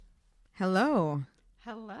Hello.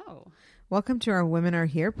 Hello. Welcome to our Women Are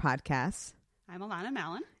Here podcast. I'm Alana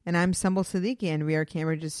Mallon. And I'm Sumbul Siddiqui, and we are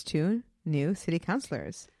Cambridge's two new city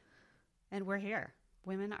councilors. And we're here.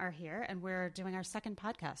 Women Are Here, and we're doing our second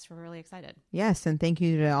podcast. We're really excited. Yes, and thank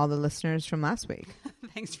you to all the listeners from last week.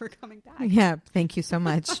 Thanks for coming back. Yeah, thank you so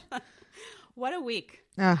much. What a week.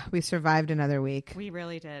 We survived another week. We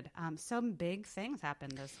really did. Some big things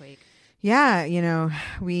happened this week. Yeah,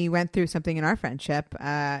 we went through something in our friendship.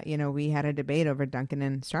 We had a debate over Dunkin'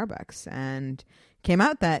 and Starbucks, and came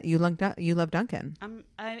out that you love Dunkin'.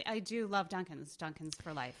 I do love Dunkin's. Dunkin's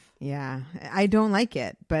for life. Yeah, I don't like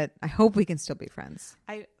it, but I hope we can still be friends.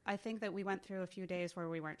 I think that we went through a few days where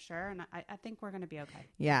we weren't sure, and I think we're going to be okay.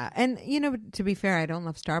 Yeah, and, to be fair, I don't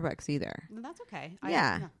love Starbucks either. That's okay.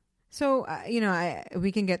 Yeah. So,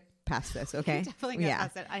 we can get past this, okay? We definitely get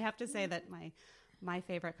past it. I have to say that my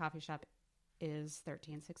favorite coffee shop is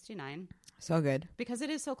 1369. So good. Because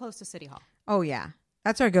it is so close to City Hall. Oh, yeah.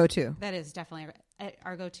 That's our go-to. That is definitely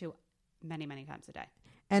our go-to many, many times a day.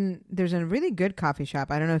 And there's a really good coffee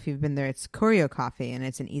shop. I don't know if you've been there. It's Choreo Coffee, and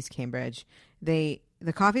it's in East Cambridge. The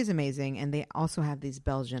coffee is amazing, and they also have these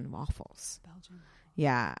Belgian waffles.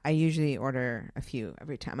 Yeah, I usually order a few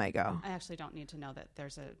every time I go. I actually don't need to know that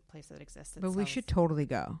there's a place that exists. But we should totally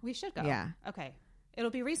go. We should go. Yeah. Okay. It'll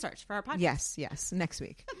be research for our podcast. Yes. Next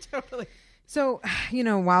week. Totally. So,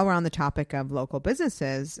 while we're on the topic of local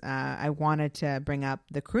businesses, I wanted to bring up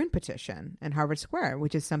the Croon petition in Harvard Square,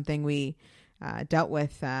 which is something we dealt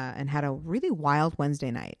with and had a really wild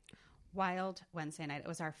Wednesday night. Wild Wednesday night. It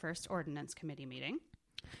was our first ordinance committee meeting.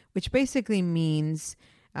 Which basically means...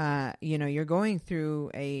 you're going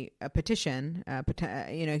through a petition,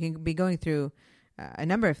 you can be going through a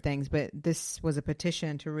number of things, but this was a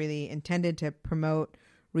petition to really intended to promote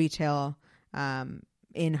retail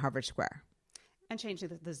in Harvard Square. And change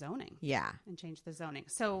the zoning. Yeah. And change the zoning.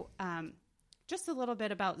 So just a little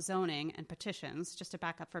bit about zoning and petitions, just to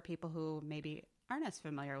back up for people who maybe aren't as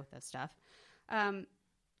familiar with this stuff.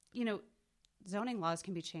 Zoning laws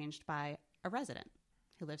can be changed by a resident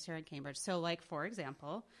who lives here in Cambridge. So like, for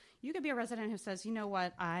example, you could be a resident who says, you know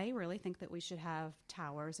what, I really think that we should have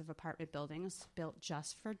towers of apartment buildings built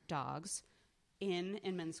just for dogs in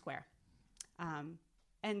Inman Square.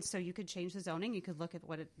 And so you could change the zoning. You could look at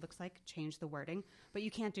what it looks like, change the wording, but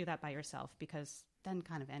you can't do that by yourself because then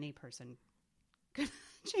kind of any person could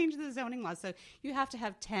change the zoning law. So you have to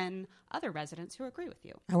have 10 other residents who agree with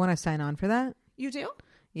you. I want to sign on for that. You do?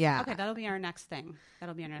 Yeah. Okay, that'll be our next thing.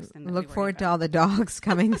 Look forward to all the dogs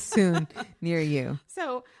coming soon near you.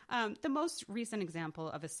 So the most recent example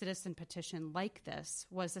of a citizen petition like this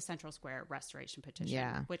was the Central Square restoration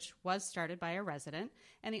petition, which was started by a resident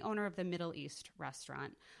and the owner of the Middle East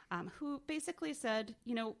restaurant, who basically said,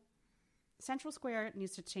 Central Square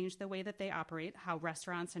needs to change the way that they operate, how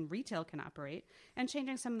restaurants and retail can operate, and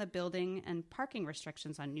changing some of the building and parking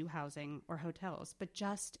restrictions on new housing or hotels, but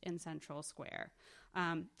just in Central Square.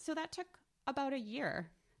 So that took about a year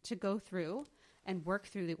to go through and work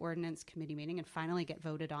through the ordinance committee meeting and finally get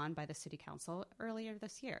voted on by the city council earlier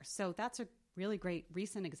this year. So that's a really great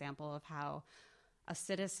recent example of how a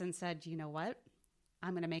citizen said, you know what?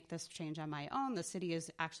 I'm going to make this change on my own. The city is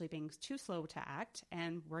actually being too slow to act,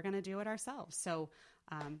 and we're going to do it ourselves. So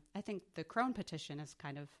I think the Crone petition is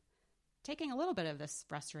kind of taking a little bit of this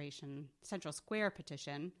restoration Central Square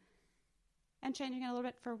petition and changing it a little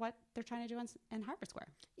bit for what they're trying to do in Harvard Square.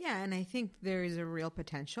 Yeah, and I think there is a real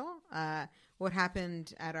potential. What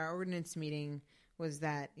happened at our ordinance meeting was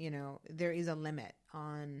that, there is a limit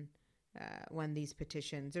on when these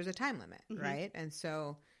petitions, there's a time limit, right? And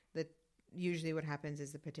so usually what happens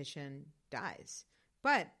is the petition dies,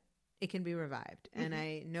 but it can be revived. And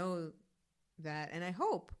I know that, and I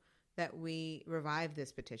hope that we revive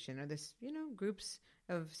this petition, or this, groups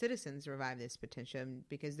of citizens revive this petition,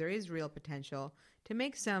 because there is real potential to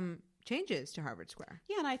make some changes to Harvard Square.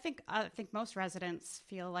 Yeah, and I think most residents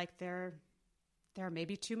feel like there are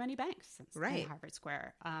maybe too many banks in Harvard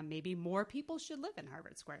Square. Maybe more people should live in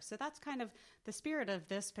Harvard Square. So that's kind of the spirit of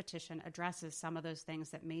this petition, addresses some of those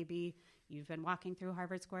things that maybe you've been walking through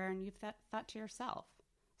Harvard Square and you've thought to yourself.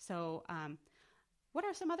 So what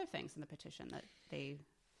are some other things in the petition that they...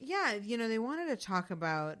 Yeah, they wanted to talk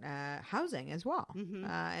about housing as well.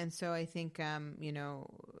 And so I think,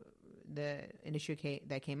 the issue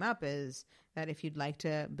that came up is that if you'd like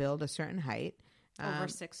to build a certain height... over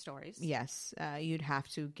 6 stories. Yes, you'd have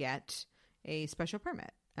to get a special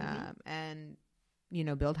permit and,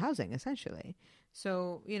 build housing, essentially.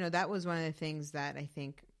 So, that was one of the things that I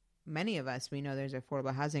think many of us, we know there's an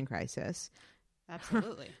affordable housing crisis.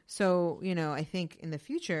 Absolutely. So, I think in the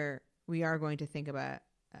future, we are going to think about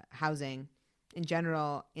housing in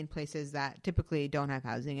general in places that typically don't have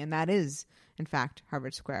housing. And that is, in fact,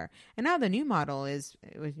 Harvard Square. And now the new model is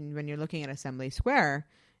when you're looking at Assembly Square,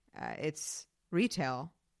 it's housing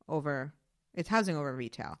over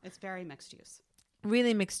retail. It's very mixed use.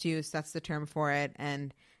 Really mixed use. That's the term for it.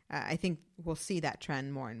 And I think we'll see that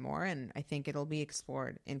trend more and more. And I think it'll be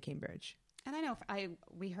explored in Cambridge. And I know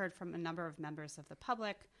we heard from a number of members of the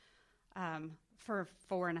public for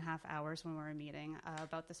 4.5 hours when we were meeting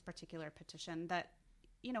about this particular petition that,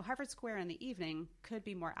 Harvard Square in the evening could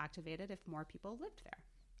be more activated if more people lived there.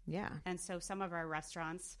 Yeah. And so some of our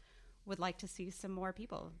restaurants would like to see some more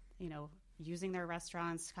people, using their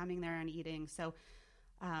restaurants, coming there and eating. So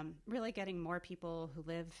really getting more people who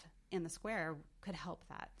live in the square could help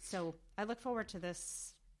that. So I look forward to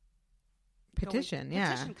this petition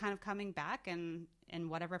kind of coming back and in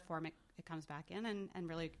whatever form it comes back in and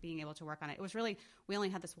really being able to work on it. It was really, we only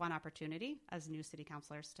had this one opportunity as new city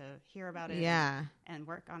councilors to hear about it and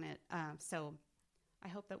work on it. So I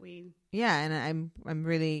hope that we... Yeah, and I'm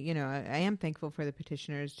really, I am thankful for the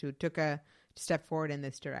petitioners who took a step forward in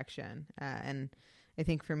this direction. And I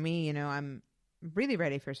think for me, I'm really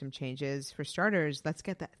ready for some changes. For starters, let's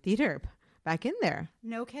get that theater back in there.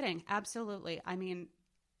 No kidding. Absolutely. I mean...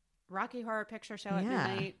 Rocky Horror Picture Show at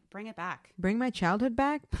midnight. Bring it back. Bring my childhood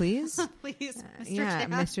back, please. Please, Mr. Chan.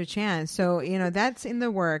 Mr. Chan. So, that's in the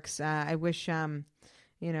works. I wish,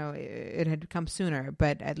 it had come sooner,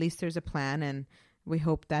 but at least there's a plan, and we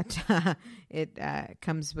hope that it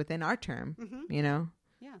comes within our term, Yeah.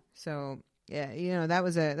 So, that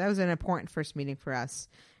was an important first meeting for us.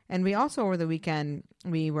 And we also, over the weekend,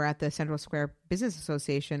 we were at the Central Square Business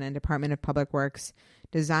Association and Department of Public Works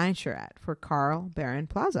design charrette for Carl Barron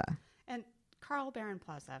Plaza. And Carl Barron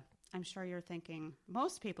Plaza, I'm sure you're thinking,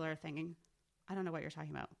 most people are thinking, I don't know what you're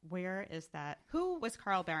talking about. Where is that? Who was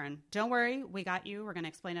Carl Barron? Don't worry, we got you. We're going to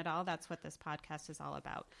explain it all. That's what this podcast is all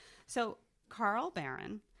about. So Carl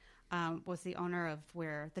Barron was the owner of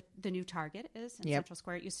where the new Target is in Central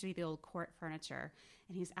Square. It used to be the old Court Furniture.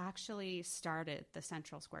 And he's actually started the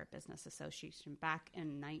Central Square Business Association back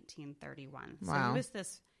in 1931. Wow. So he was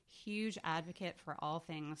this huge advocate for all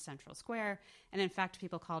things Central Square. And in fact,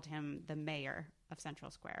 people called him the mayor of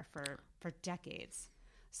Central Square for decades.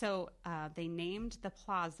 So they named the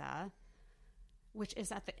plaza, which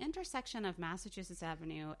is at the intersection of Massachusetts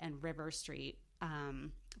Avenue and River Street,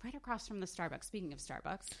 right across from the Starbucks. Speaking of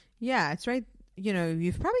Starbucks. Yeah, it's right.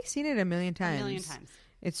 You've probably seen it a million times.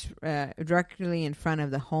 It's directly in front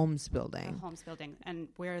of the Holmes building. The Holmes building, and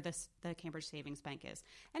where the Cambridge Savings Bank is.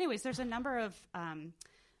 Anyways, there's a number of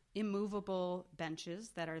immovable benches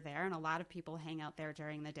that are there, and a lot of people hang out there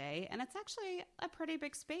during the day. And it's actually a pretty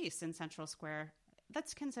big space in Central Square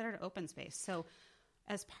that's considered open space. So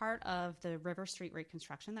as part of the River Street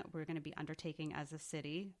reconstruction that we're going to be undertaking as a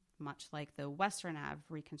city, much like the Western Ave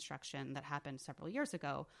reconstruction that happened several years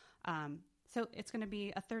ago, so it's going to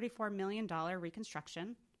be a $34 million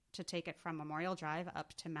reconstruction to take it from Memorial Drive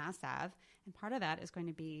up to Mass Ave. And part of that is going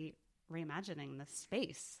to be reimagining the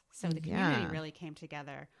space. So the community really came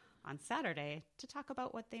together on Saturday to talk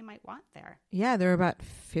about what they might want there. Yeah, there were about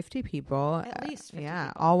 50 people. At least 50 people.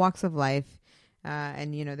 People. All walks of life.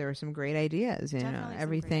 And, there were some great ideas,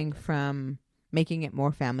 everything from making it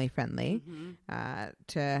more family friendly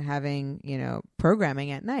to having,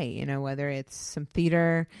 programming at night, whether it's some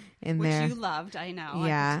theater in there. Which you loved, I know.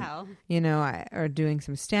 Yeah. I can tell. Or doing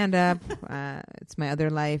some stand up. It's my other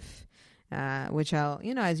life, which I'll,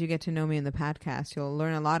 as you get to know me in the podcast, you'll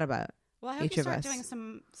learn a lot about Well, I hope each you of start us. doing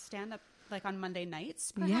some stand up like on Monday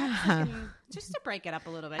nights, perhaps. Yeah. Just to break it up a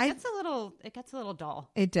little bit. It gets a little dull.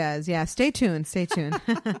 It does. Yeah. Stay tuned.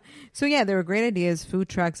 So there were great ideas, food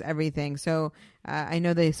trucks, everything. So I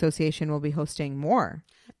know the association will be hosting more.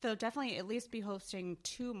 They'll definitely at least be hosting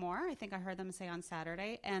 2 more. I think I heard them say on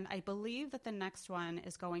Saturday. And I believe that the next one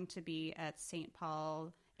is going to be at St.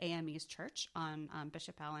 Paul AME's Church on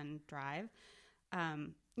Bishop Allen Drive.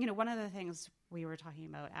 One of the things we were talking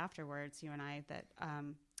about afterwards, you and I, that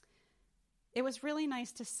it was really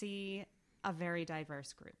nice to see a very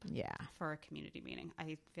diverse group for a community meeting.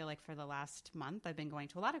 I feel like for the last month, I've been going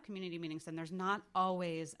to a lot of community meetings, and there's not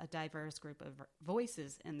always a diverse group of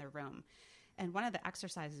voices in the room. And one of the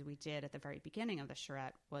exercises we did at the very beginning of the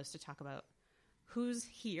charrette was to talk about who's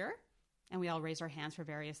here, and we all raised our hands for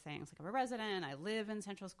various things. Like, I'm a resident, I live in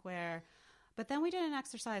Central Square. But then we did an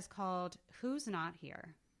exercise called Who's Not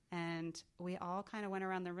Here? And we all kind of went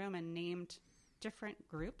around the room and named different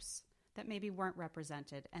groups that maybe weren't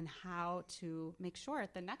represented, and how to make sure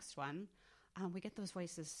at the next one we get those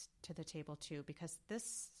voices to the table too, because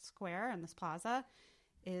this square and this plaza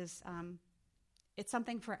is it's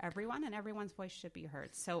something for everyone, and everyone's voice should be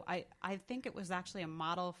heard. So I think it was actually a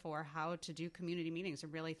model for how to do community meetings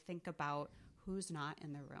and really think about who's not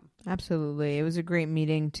in the room. Absolutely. It was a great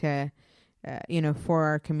meeting to, for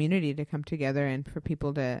our community to come together and for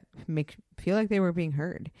people to feel like they were being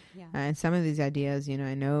heard. Yeah. And some of these ideas,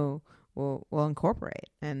 I know we'll incorporate,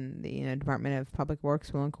 and the Department of Public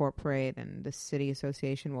Works will incorporate, and the city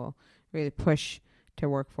association will really push to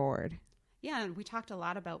work forward. Yeah, and we talked a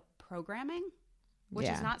lot about programming, which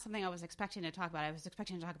is not something I was expecting to talk about. I was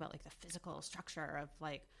expecting to talk about like the physical structure of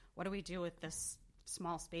like, what do we do with this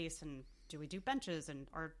small space, and do we do benches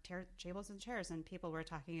or tables and chairs? And people were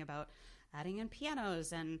talking about adding in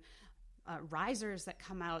pianos and risers that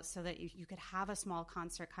come out so that you could have a small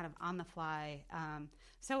concert kind of on the fly.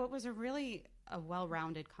 So it was a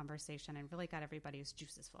well-rounded conversation and really got everybody's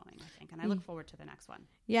juices flowing, I think. And I look forward to the next one.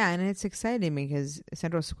 Yeah, and it's exciting because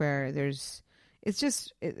Central Square,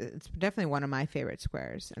 it's definitely one of my favorite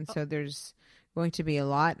squares. And so there's going to be a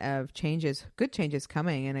lot of changes, good changes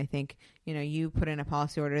coming. And I think, you put in a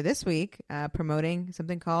policy order this week promoting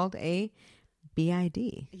something called a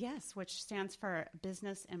BID. Yes, which stands for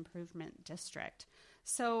Business Improvement District.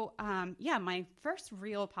 So, my first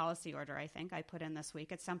real policy order, I think, I put in this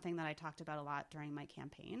week. It's something that I talked about a lot during my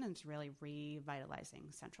campaign, and it's really revitalizing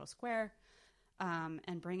Central Square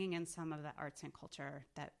and bringing in some of the arts and culture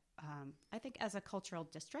that I think as a cultural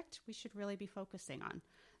district, we should really be focusing on.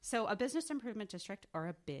 So a business improvement district, or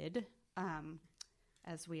a BID,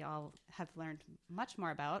 as we all have learned much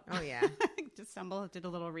more about. Oh, yeah. Did a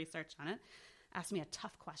little research on it. Asked me a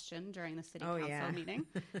tough question during the city council meeting.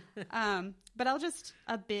 But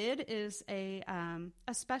a BID is a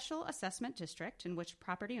special assessment district in which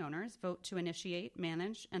property owners vote to initiate,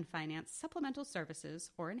 manage, and finance supplemental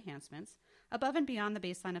services or enhancements above and beyond the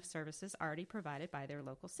baseline of services already provided by their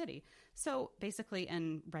local city. So basically,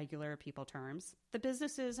 in regular people terms, the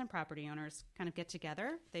businesses and property owners kind of get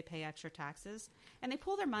together, they pay extra taxes, and they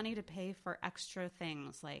pool their money to pay for extra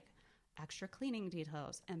things like extra cleaning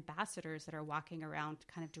details, ambassadors that are walking around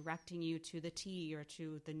kind of directing you to the T or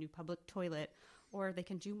to the new public toilet, or they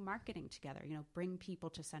can do marketing together, bring people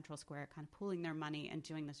to Central Square, kind of pooling their money and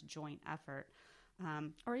doing this joint effort.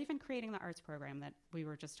 Or even creating the arts program that we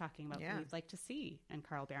were just talking about we'd like to see in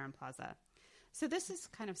Carl Barron Plaza. So this is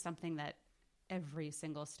kind of something that every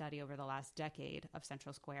single study over the last decade of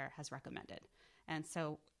Central Square has recommended. And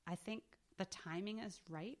so I think the timing is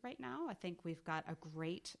right now. I think we've got a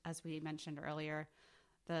great, as we mentioned earlier,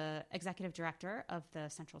 the executive director of the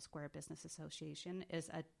Central Square Business Association is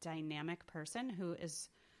a dynamic person who is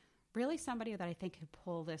really somebody that I think could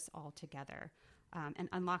pull this all together. And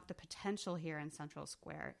unlock the potential here in Central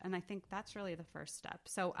Square. And I think that's really the first step.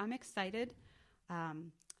 So I'm excited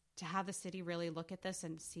to have the city really look at this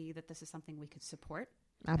and see that this is something we could support.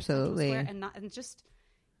 Absolutely. And not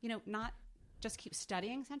just keep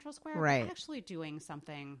studying Central Square, right, but actually doing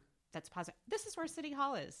something that's positive. This is where City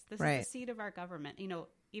Hall is. This is the seat of our government.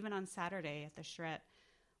 Even on Saturday at the charrette,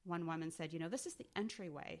 one woman said, this is the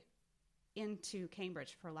entryway into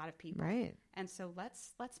Cambridge for a lot of people. Right. And so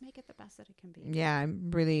let's make it the best that it can be. Yeah, I'm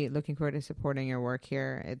really looking forward to supporting your work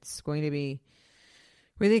here. It's going to be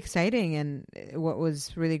really exciting. And what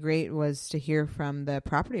was really great was to hear from the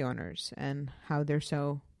property owners and how they're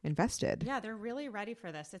so invested. Yeah, they're really ready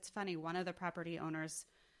for this. It's funny. One of the property owners,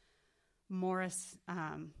 Morris,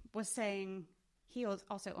 was saying he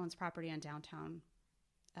also owns property in downtown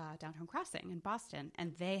Crossing in Boston,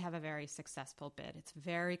 and they have a very successful BID. It's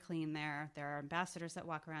very clean there. There are ambassadors that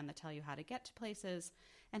walk around that tell you how to get to places,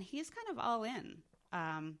 and he's kind of all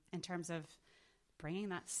in terms of bringing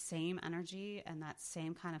that same energy and that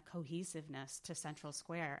same kind of cohesiveness to Central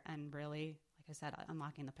Square and really, like I said,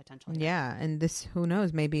 unlocking the potential here. Yeah, and this, who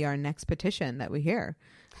knows, maybe our next petition that we hear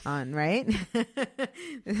on, right?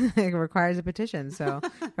 It requires a petition, so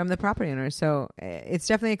from the property owners. So it's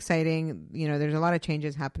definitely exciting. There's a lot of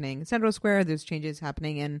changes happening in Central Square. There's changes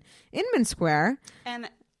happening in Inman Square. And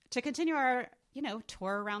to continue our,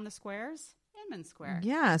 tour around the squares, Inman Square.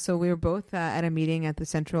 Yeah, so we were both at a meeting at the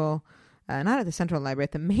Central, not at the Central Library,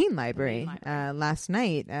 at the main library, last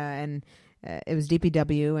night, and it was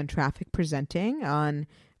DPW and traffic presenting on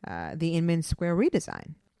the Inman Square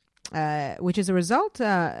redesign, which is a result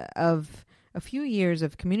of a few years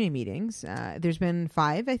of community meetings. There's been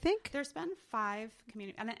 5, I think. There's been 5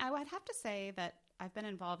 community, and I would have to say that I've been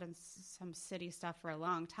involved in some city stuff for a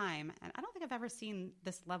long time, and I don't think I've ever seen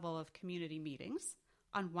this level of community meetings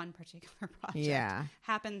on one particular project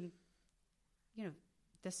happen,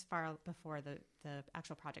 this far before the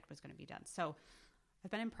actual project was going to be done. So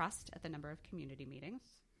I've been impressed at the number of community meetings.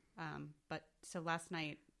 But so last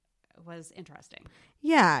night, was interesting.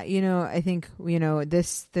 Yeah, I think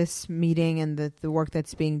this meeting and the work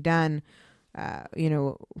that's being done,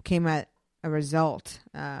 came at a result,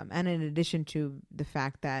 and in addition to the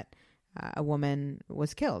fact that a woman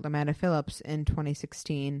was killed, Amanda Phillips, in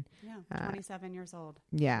 2016. Yeah, 27 years old.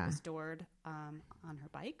 Yeah, she was doored on her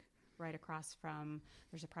bike right across from.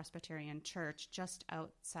 There's a Presbyterian church just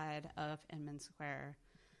outside of Inman Square,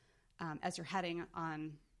 as you're heading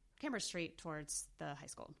on Cambridge Street towards the high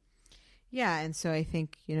school. Yeah, and so I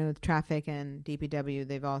think, traffic and DPW,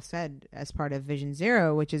 they've all said as part of Vision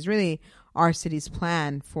Zero, which is really our city's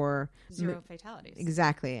plan for zero fatalities.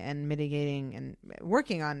 Exactly, and mitigating and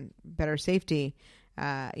working on better safety.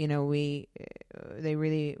 They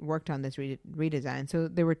really worked on this redesign. So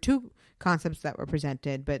there were two concepts that were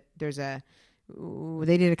presented, but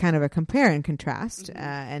they did a kind of a compare and contrast,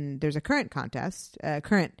 and there's a current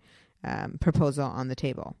proposal on the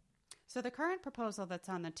table. So the current proposal that's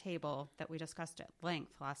on the table that we discussed at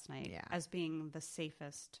length last night as being the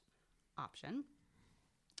safest option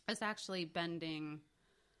is actually bending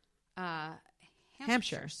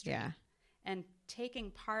Hampshire Street, and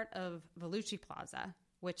taking part of Vellucci Plaza,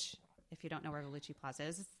 which, if you don't know where Vellucci Plaza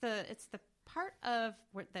is, it's the part of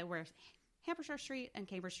where Hampshire Street and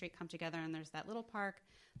Cambridge Street come together, and there's that little park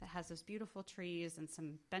that has those beautiful trees and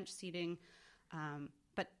some bench seating.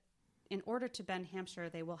 But in order to bend Hampshire,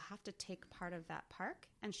 they will have to take part of that park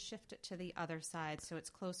and shift it to the other side, so it's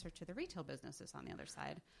closer to the retail businesses on the other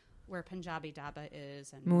side, where Punjabi Dhaba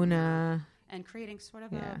is and Muna, and creating sort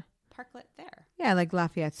of a parklet there. Yeah, like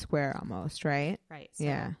Lafayette Square almost, right? Right.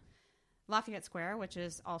 So Lafayette Square, which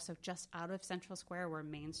is also just out of Central Square where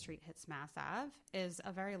Main Street hits Mass Ave, is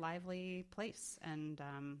a very lively place. And,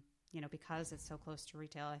 because it's so close to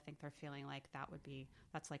retail, I think they're feeling like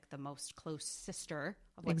that's like the most close sister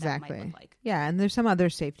of what that might look like. Yeah, and there's some other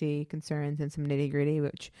safety concerns and some nitty gritty,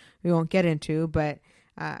 which we won't get into, but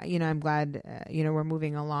I'm glad, we're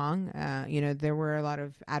moving along. There were a lot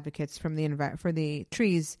of advocates for the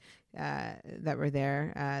trees that were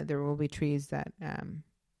there. There will be trees that,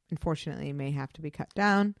 unfortunately, may have to be cut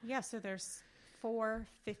down. Yeah, so there's 4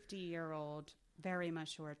 50-year-old, very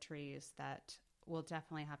mature trees that will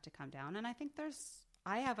definitely have to come down. And I think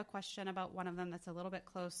I have a question about one of them that's a little bit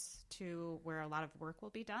close to where a lot of work will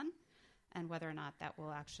be done and whether or not that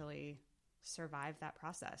will actually survive that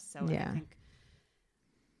process. So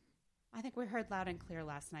I think we heard loud and clear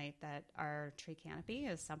last night that our tree canopy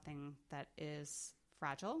is something that is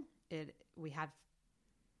fragile. We have,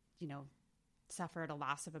 suffered a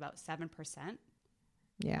loss of about 7%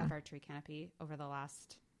 of our tree canopy over the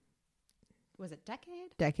last, was it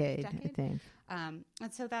decade, I think. And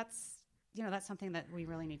so that's something that we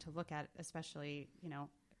really need to look at, especially,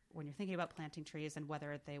 when you're thinking about planting trees and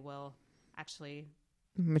whether they will actually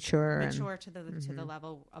mature to the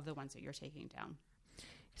level of the ones that you're taking down.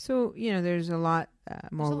 So, there's a lot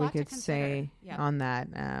more we could say on that.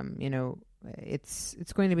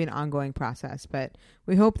 It's going to be an ongoing process, but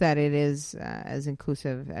we hope that it is as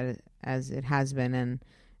inclusive as it has been and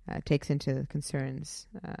takes into the concerns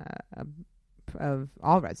of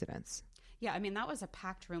all residents. Yeah, I mean, that was a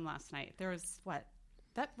packed room last night. There was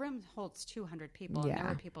that room holds 200 people, and there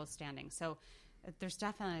were people standing. So there's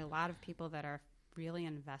definitely a lot of people that are really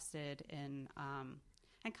invested in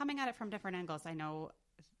and coming at it from different angles. I know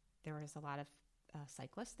there was a lot of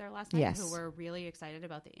cyclists there last night who were really excited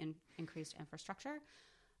about the increased infrastructure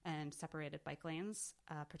and separated bike lanes,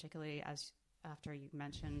 particularly after you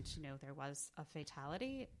mentioned, there was a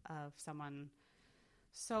fatality of someone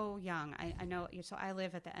so young. I know, so I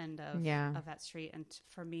live at the end of that street, and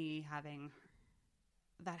for me, having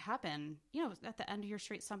that happen, at the end of your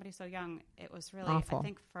street, somebody so young, it was really awful. I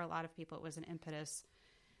think for a lot of people, it was an impetus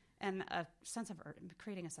and a sense of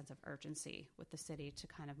creating a sense of urgency with the city to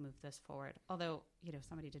kind of move this forward. Although,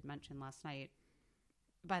 somebody did mention last night,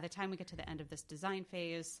 by the time we get to the end of this design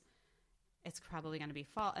phase, it's probably going to be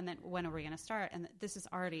fall. And then when are we going to start? And this is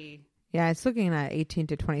already... Yeah, it's looking at 18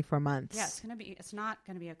 to 24 months. Yeah, it's not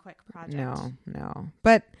going to be a quick project. No.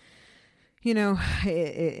 But,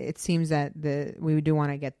 it seems that we do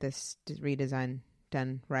want to get this redesign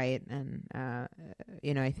done right. And, I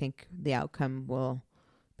think the outcome will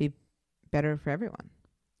be better for everyone.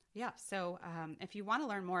 Yeah. So if you want to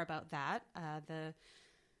learn more about that,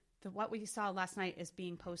 what we saw last night is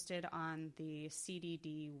being posted on the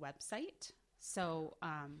CDD website. So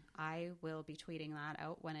I will be tweeting that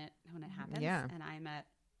out when it happens. Yeah. And I'm at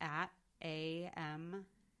AMMALLON.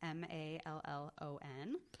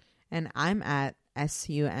 And I'm at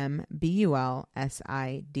SUMBULSIDD.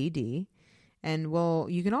 And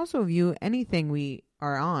you can also view anything we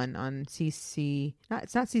are on CC.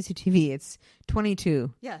 It's not CCTV. It's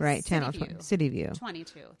 22. Yes, right. City Channel View. City View.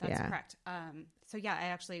 22. That's correct. So yeah, I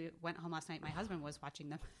actually went home last night. My husband was watching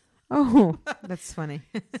them. Oh, that's funny.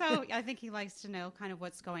 So I think he likes to know kind of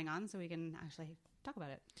what's going on, so we can actually talk about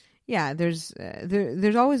it. Yeah, there's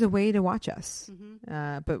always a way to watch us,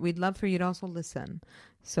 but we'd love for you to also listen.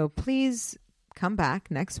 So please come back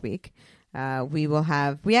next week.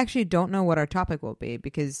 We actually don't know what our topic will be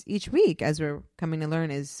because each week, as we're coming to learn,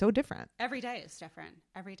 is so different. Every day is different.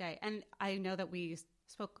 Every day. And I know that we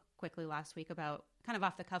spoke quickly last week about, kind of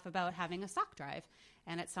off the cuff, about having a sock drive.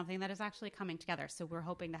 And it's something that is actually coming together. So we're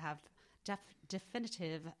hoping to have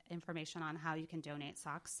definitive information on how you can donate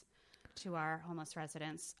socks to our homeless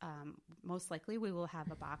residents. Most likely we will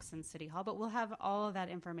have a box in City Hall, but we'll have all of that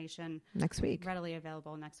information next week, readily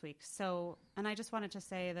available next week. So, and I just wanted to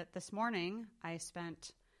say that this morning I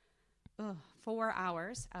spent 4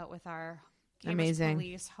 hours out with our Cambridge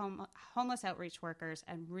Police homeless outreach workers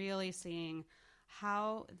and really seeing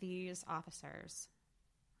how these officers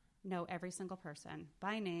know every single person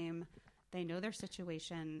by name. They know their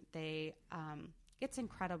situation. It's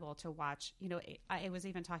incredible to watch. You know, I was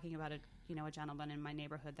even talking about a gentleman in my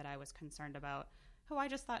neighborhood that I was concerned about, who I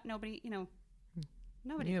just thought nobody knew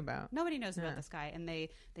about. Nobody knows about this guy, and they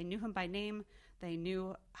knew him by name. They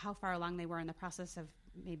knew how far along they were in the process of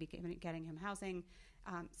maybe getting him housing.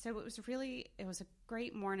 So it was a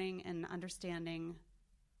great morning in understanding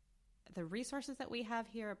the resources that we have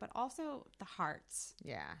here, but also the hearts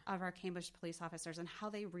of our Cambridge police officers and how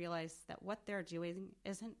they realize that what they're doing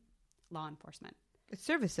isn't law enforcement. It's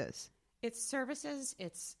services. It's services.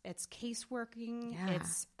 It's caseworking. Yeah.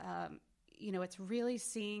 It's it's really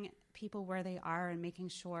seeing people where they are and making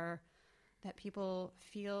sure that people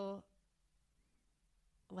feel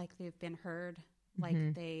like they've been heard,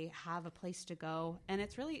 like they have a place to go. And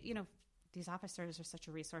it's really, these officers are such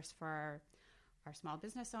a resource for our small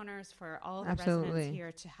business owners, for all the residents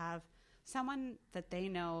here, to have someone that they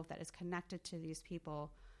know that is connected to these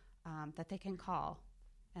people, that they can call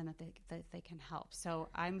and that they can help. So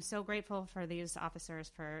I'm so grateful for these officers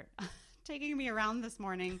for taking me around this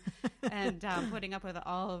morning and putting up with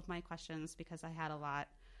all of my questions, because I had a lot.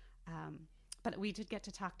 But we did get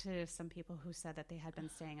to talk to some people who said that they had been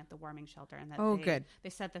staying at the warming shelter, and that good. They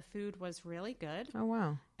said the food was really good. Oh,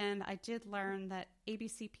 wow. And I did learn that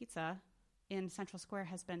ABC Pizza in Central Square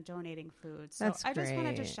has been donating food. So That's I just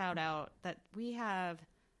wanted to great. shout out that we have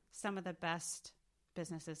some of the best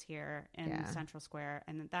businesses here in Central Square.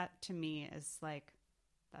 And that to me is like,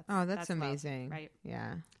 that's amazing. Love, right?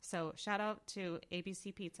 Yeah. So shout out to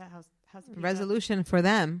ABC Pizza. How's the pizza? Resolution for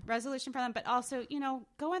them. But also,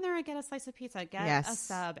 go in there and get a slice of pizza, get a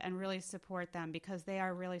sub, and really support them, because they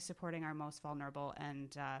are really supporting our most vulnerable.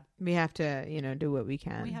 And we have to, do what we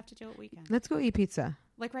can. We have to do what we can. Let's go eat pizza.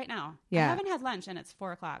 Like right now. Yeah. I haven't had lunch and it's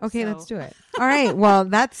 4:00. Okay, let's do it. All right. Well,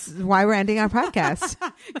 that's why we're ending our podcast.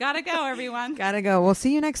 Gotta go, everyone. Gotta go. We'll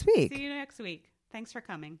see you next week. See you next week. Thanks for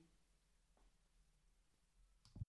coming.